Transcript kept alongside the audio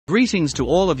Greetings to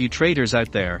all of you traders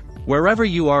out there, wherever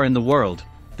you are in the world.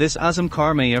 This AZZAM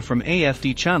Karmaya from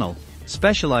AFD channel,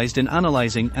 specialized in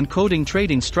analyzing and coding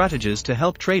trading strategies to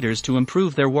help traders to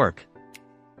improve their work.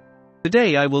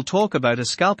 Today I will talk about a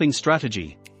scalping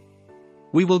strategy.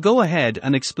 We will go ahead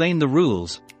and explain the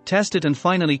rules, test it and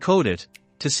finally code it,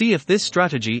 to see if this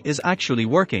strategy is actually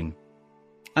working.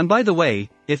 And by the way,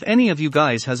 if any of you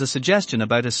guys has a suggestion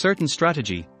about a certain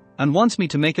strategy, and wants me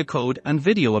to make a code and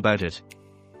video about it,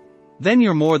 then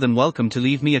you're more than welcome to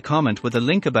leave me a comment with a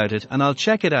link about it and I'll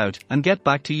check it out and get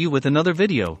back to you with another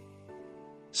video.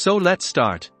 So let's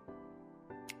start.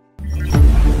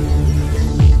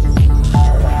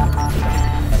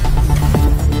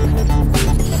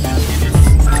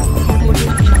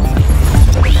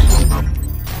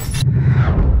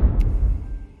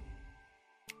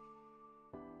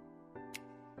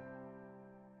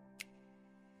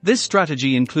 This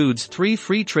strategy includes 3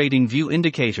 free trading view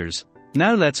indicators.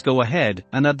 Now let's go ahead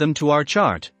and add them to our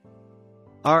chart.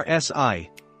 RSI.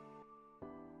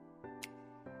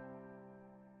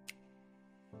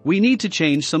 We need to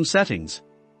change some settings.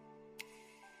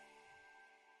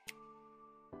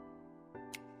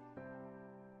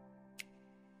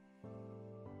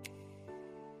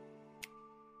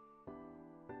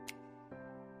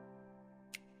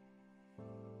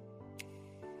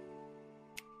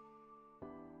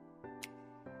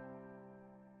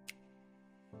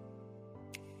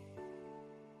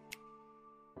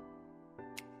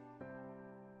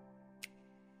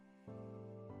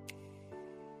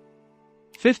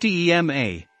 $50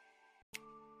 EMA.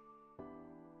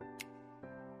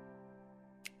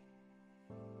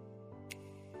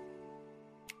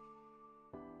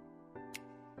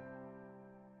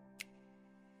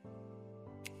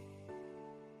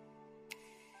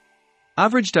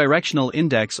 Average Directional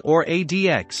Index or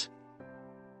ADX.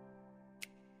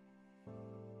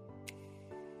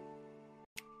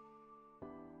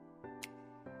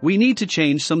 We need to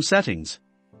change some settings.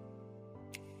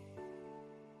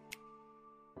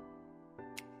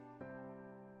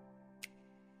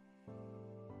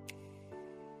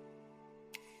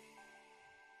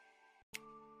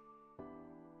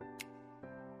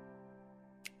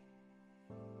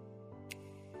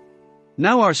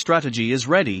 Now our strategy is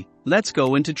ready, let's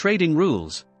go into trading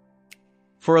rules.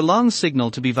 For a long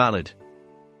signal to be valid,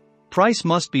 price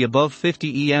must be above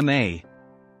 50 EMA.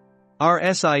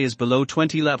 RSI is below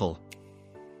 20 level.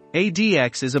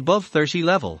 ADX is above 30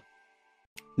 level.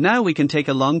 Now we can take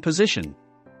a long position.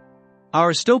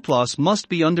 Our stop loss must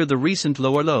be under the recent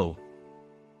lower low.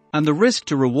 And the risk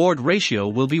to reward ratio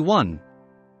will be 1.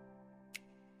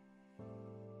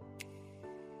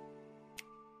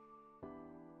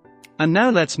 And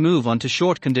now let's move on to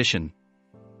short condition.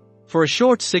 For a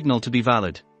short signal to be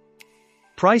valid,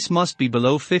 price must be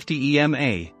below 50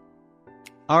 EMA.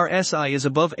 RSI is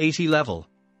above 80 level.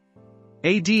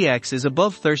 ADX is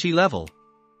above 30 level.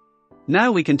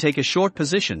 Now we can take a short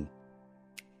position.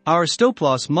 Our stop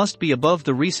loss must be above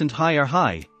the recent higher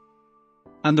high.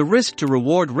 And the risk to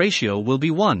reward ratio will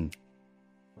be 1.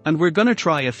 And we're gonna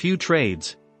try a few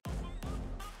trades.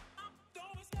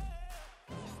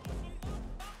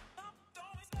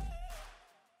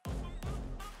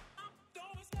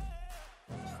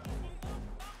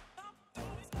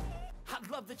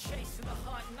 Love the chase and the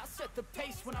hunt, and I set the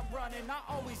pace when I'm running. I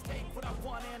always take what I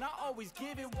want and I always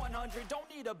give it 100. Don't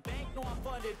need a bank, no I'm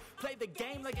funded. Play the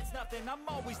game like it's nothing. I'm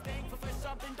always thankful for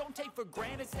something. Don't take for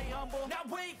granted, stay humble. Now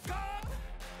wake up,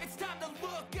 it's time to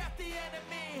look at the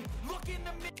enemy. Look in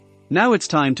the mirror. Now it's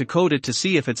time to code it to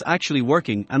see if it's actually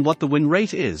working and what the win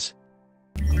rate is.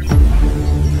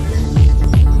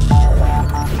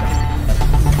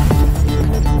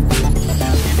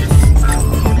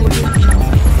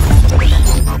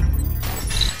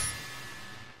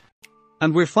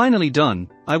 And we're finally done.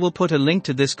 I will put a link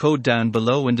to this code down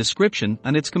below in description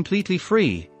and it's completely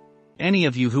free. Any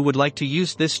of you who would like to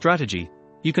use this strategy,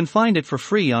 you can find it for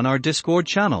free on our Discord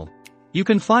channel. You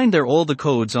can find there all the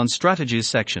codes on strategies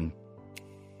section.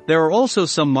 There are also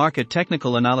some market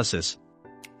technical analysis,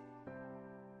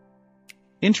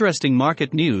 interesting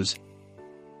market news,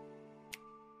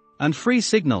 and free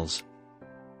signals.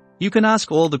 You can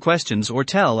ask all the questions or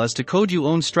tell us to code your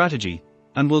own strategy,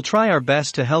 and we'll try our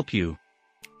best to help you.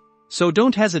 So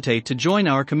don't hesitate to join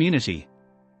our community.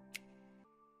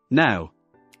 Now,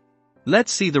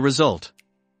 let's see the result.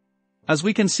 As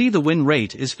we can see, the win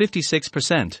rate is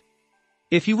 56%.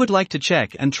 If you would like to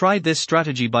check and try this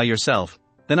strategy by yourself,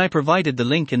 then I provided the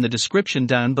link in the description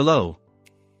down below.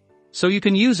 So you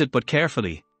can use it but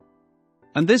carefully.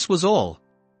 And this was all.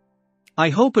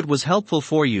 I hope it was helpful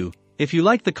for you. If you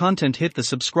like the content, hit the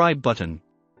subscribe button.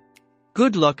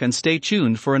 Good luck and stay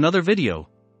tuned for another video.